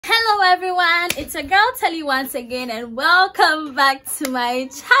Hello everyone, it's your girl Teli once again, and welcome back to my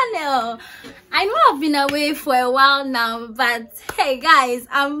channel. I know I've been away for a while now, but hey guys,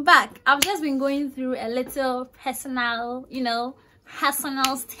 I'm back. I've just been going through a little personal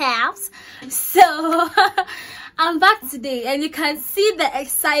stuff, so I'm back today and you can see the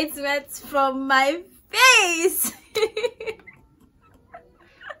excitement from my face.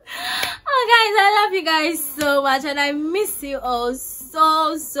 Oh guys, I love you guys so much and I miss you all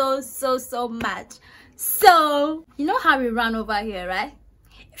so much. So you know how we run over here, right?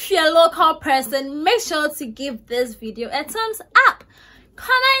 If you're a local person, make sure to give this video a thumbs up.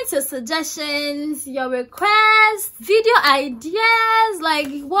 Comment your suggestions, your requests, video ideas, like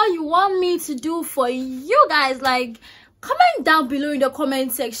what you want me to do for you guys. Like, comment down below in the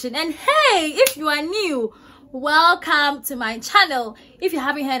comment section. And hey, if you are new, welcome to my channel. If you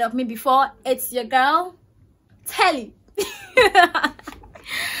haven't heard of me before, it's your girl Teli.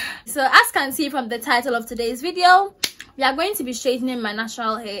 So as you can see from the title of today's video, we are going to be straightening my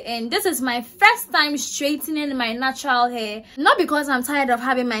natural hair, and this is my first time straightening my natural hair. Not because I'm tired of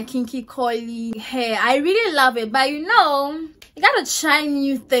having my kinky coily hair, I really love it, but you know, you gotta try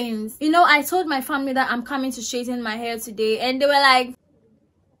new things. You know, I told my family that I'm coming to straighten my hair today, and they were like,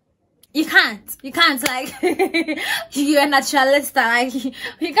 you can't like you're a naturalista, like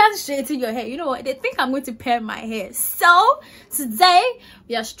you can't straighten your hair. You know what, they think I'm going to perm my hair. So today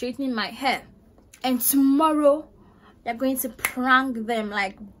we are straightening my hair, and tomorrow we're going to prank them,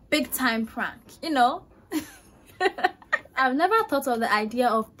 like big time prank, you know. I've never thought of the idea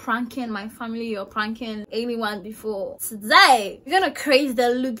of pranking my family or pranking anyone before. Today we're gonna create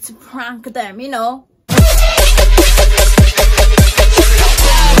the look to prank them, you know.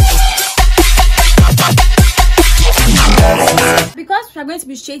 Because we are going to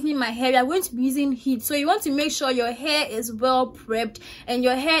be straightening my hair, we are going to be using heat, so you want to make sure your hair is well prepped and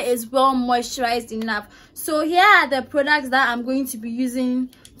your hair is well moisturized enough. So here are the products that I'm going to be using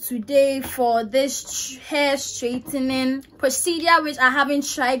today for this hair straightening procedure, which I haven't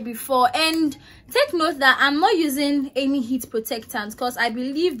tried before. And take note that I'm not using any heat protectants, because I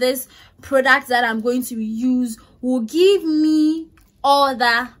believe this product that I'm going to use will give me all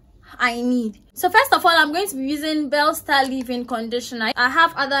that I need. So first of all, I'm going to be using BELLEESTAR leave-in conditioner. I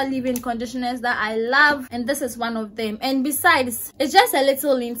have other leave-in conditioners that I love, and this is one of them. And besides, it's just a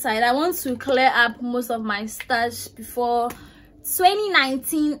little inside. I want to clear up most of my stash before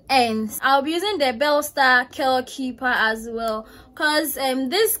 2019 ends. I'll be using the BELLEESTAR Curl Keeper as well, because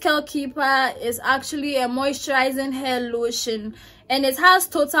this Curl Keeper is actually a moisturizing hair lotion, and it has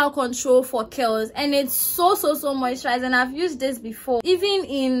total control for curls, and it's so moisturizing. I've used this before. Even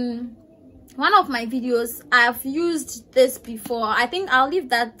in one of my videos, I've used this before. I think I'll leave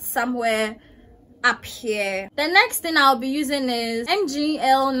that somewhere up here. The next thing I'll be using is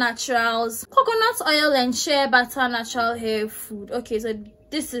MGL Naturals Coconut Oil and Shea Butter Natural Hair Food. Okay, so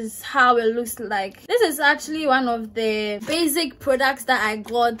this is how it looks like. This is actually one of the basic products that I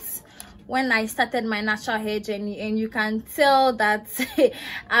got when I started my natural hair journey, and you can tell that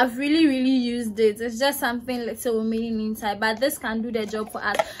I've really used it. It's just something little remaining inside, but this can do the job for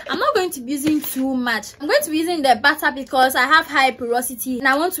us. I'm not going to be using too much. I'm going to be using the butter because I have high porosity and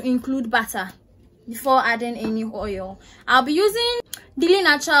I want to include butter before adding any oil. I'll be using DILI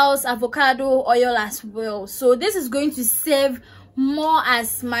Naturals avocado oil as well, so this is going to serve more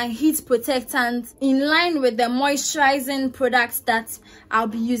as my heat protectant in line with the moisturizing products that I'll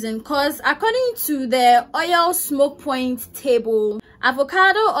be using, because according to the oil smoke point table,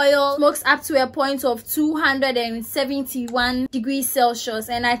 avocado oil smokes up to a point of 271 degrees Celsius,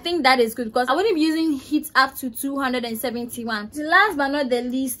 and I think that is good because I wouldn't be using heat up to 271. Last but not the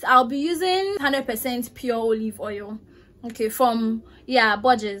least, I'll be using 100% pure olive oil, okay, from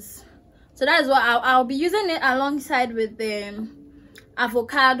Borges. So that is what I'll be using it alongside with the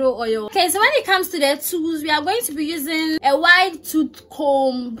avocado oil. Okay, so when it comes to the tools, we are going to be using a wide tooth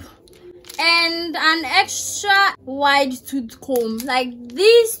comb and an extra wide tooth comb. Like,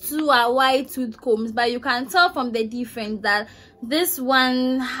 these two are wide tooth combs, but you can tell from the difference that this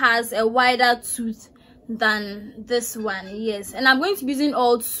one has a wider tooth than this one. Yes, and I'm going to be using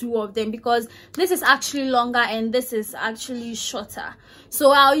all two of them because this is actually longer and this is actually shorter.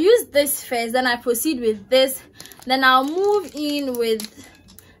 So I'll use this first, then I proceed with this, then I'll move in with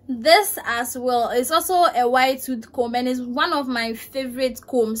this as well. It's also a wide tooth comb, and it's one of my favorite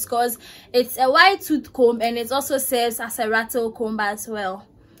combs because it's a wide tooth comb and it also serves as a rattle comb as well.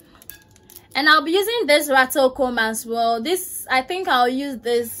 And I'll be using this rattle comb as well. This, I think I'll use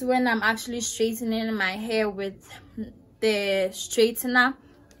this when I'm actually straightening my hair with the straightener.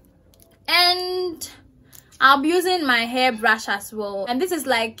 And I'll be using my hairbrush as well, and this is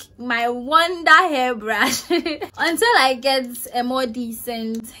like my wonder hairbrush. Until I get a more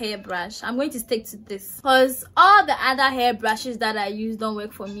decent hairbrush, I'm going to stick to this, because all the other hairbrushes that I use don't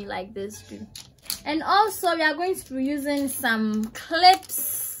work for me like this too. And also we are going to be using some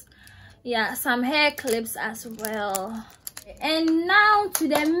clips, yeah, some hair clips as well. And now to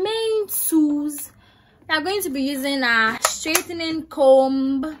the main tools. We are going to be using a straightening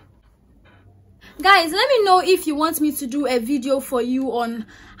comb. Guys, let me know if you want me to do a video for you on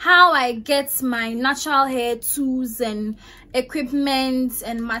how I get my natural hair tools and equipment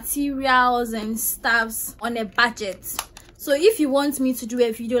and materials and stuffs on a budget. So if you want me to do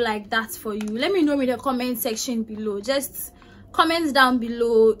a video like that for you, let me know in the comment section below. Just comment down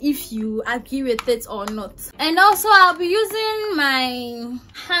below if you agree with it or not. And also I'll be using my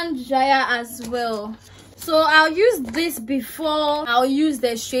hand dryer as well. So I'll use this before I'll use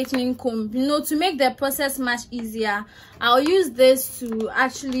the straightening comb, you know, to make the process much easier. I'll use this to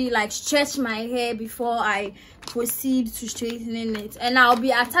actually like stretch my hair before I proceed to straightening it. And I'll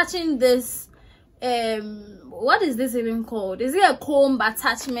be attaching this, what is this even called? Is it a comb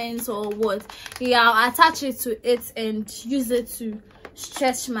attachment or what? Yeah, I'll attach it to it and use it to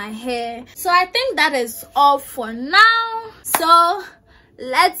stretch my hair. So I think that is all for now. So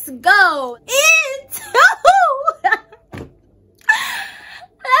let's go eat.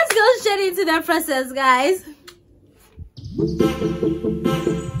 Let's go straight into the process, guys.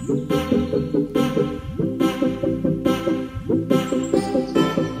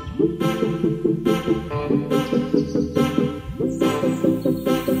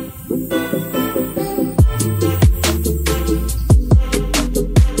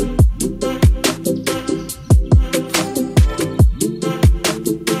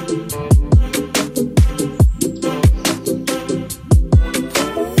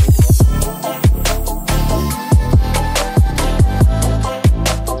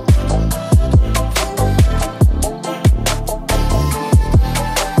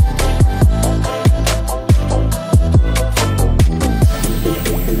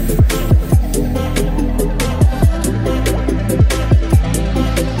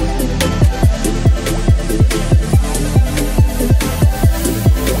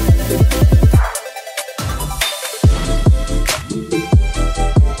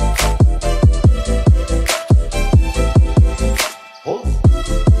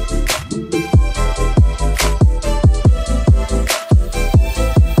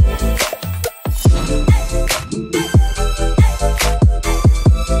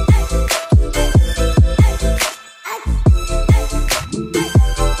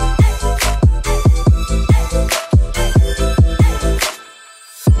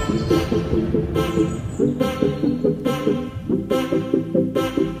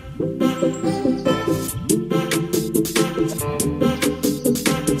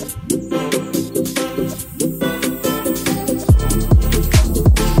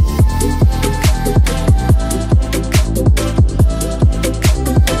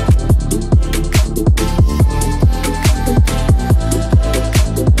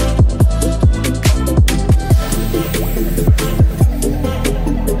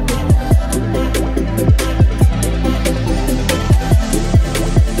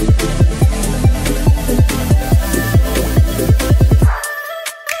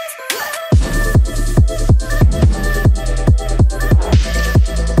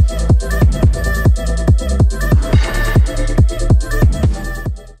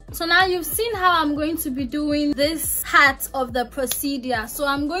 I'm going to be doing this part of the procedure, so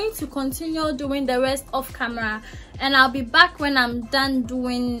I'm going to continue doing the rest off camera, and I'll be back when I'm done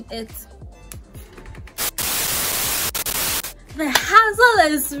doing it. The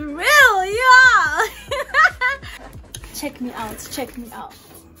hassle is real, yeah. Check me out, check me out.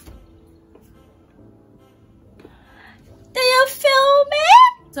 Do you feel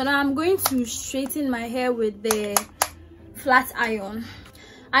me? So now I'm going to straighten my hair with the flat iron.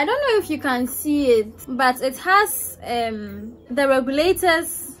 I don't know if you can see it, but it has the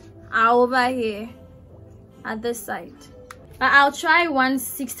regulators are over here at this side. But I'll try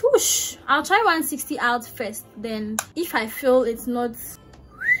 160. Whoosh! I'll try 160 out first. Then if I feel it's not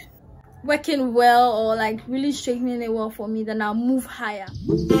working well or like really straightening it well for me, then I'll move higher.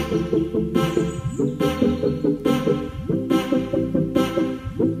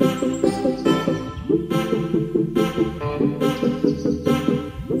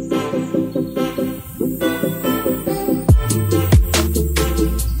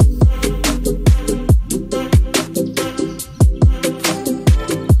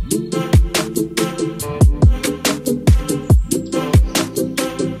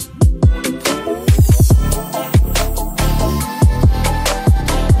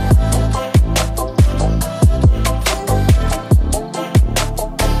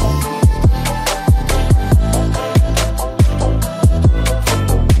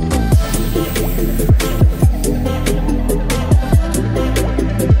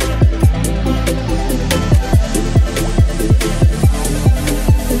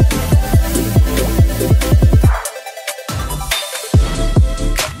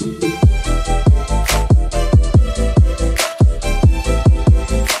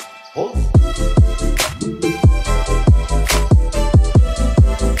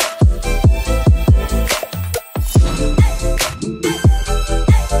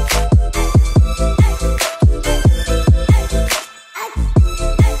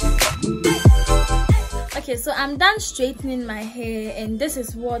 Okay, so I'm done straightening my hair, and this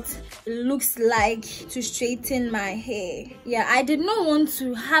is what it looks like to straighten my hair. Yeah, I did not want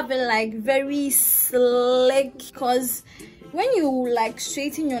to have it like very slick, because when you like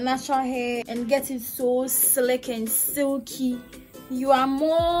straighten your natural hair and get it so slick and silky, you are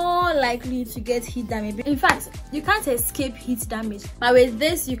more likely to get heat damage. In fact, you can't escape heat damage, but with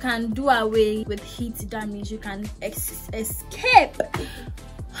this you can do away with heat damage. You can escape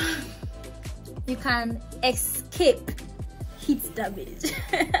you can escape heat damage.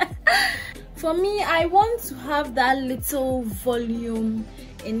 For me, I want to have that little volume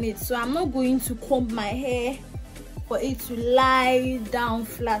in it, so I'm not going to comb my hair for it to lie down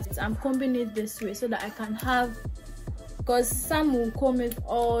flat. I'm combing it this way so that I can have, because some will comb it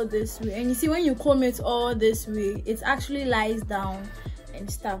all this way, and you see when you comb it all this way, it actually lies down and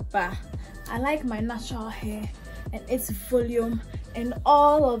stuff. But I like my natural hair and its volume and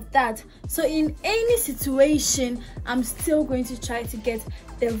all of that, so in any situation I'm still going to try to get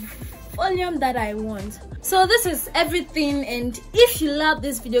the volume that I want. So this is everything, and if you love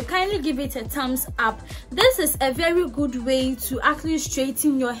this video, kindly give it a thumbs up. This is a very good way to actually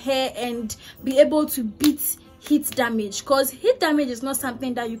straighten your hair and be able to beat heat damage, because heat damage is not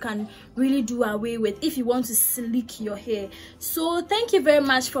something that you can really do away with if you want to sleek your hair. So thank you very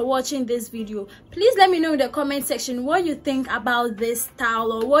much for watching this video. Please let me know in the comment section what you think about this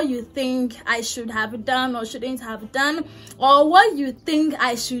style, or what you think I should have done or shouldn't have done, or what you think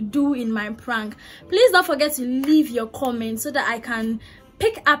I should do in my prank. Please don't forget to leave your comments so that I can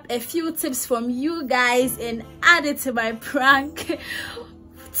pick up a few tips from you guys and add it to my prank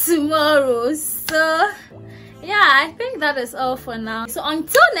tomorrow. So yeah, I think that is all for now. So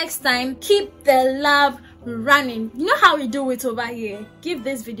until next time, keep the love running. You know how we do it over here. Give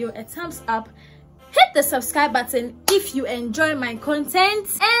this video a thumbs up, hit the subscribe button if you enjoy my content,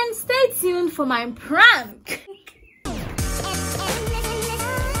 and stay tuned for my prank.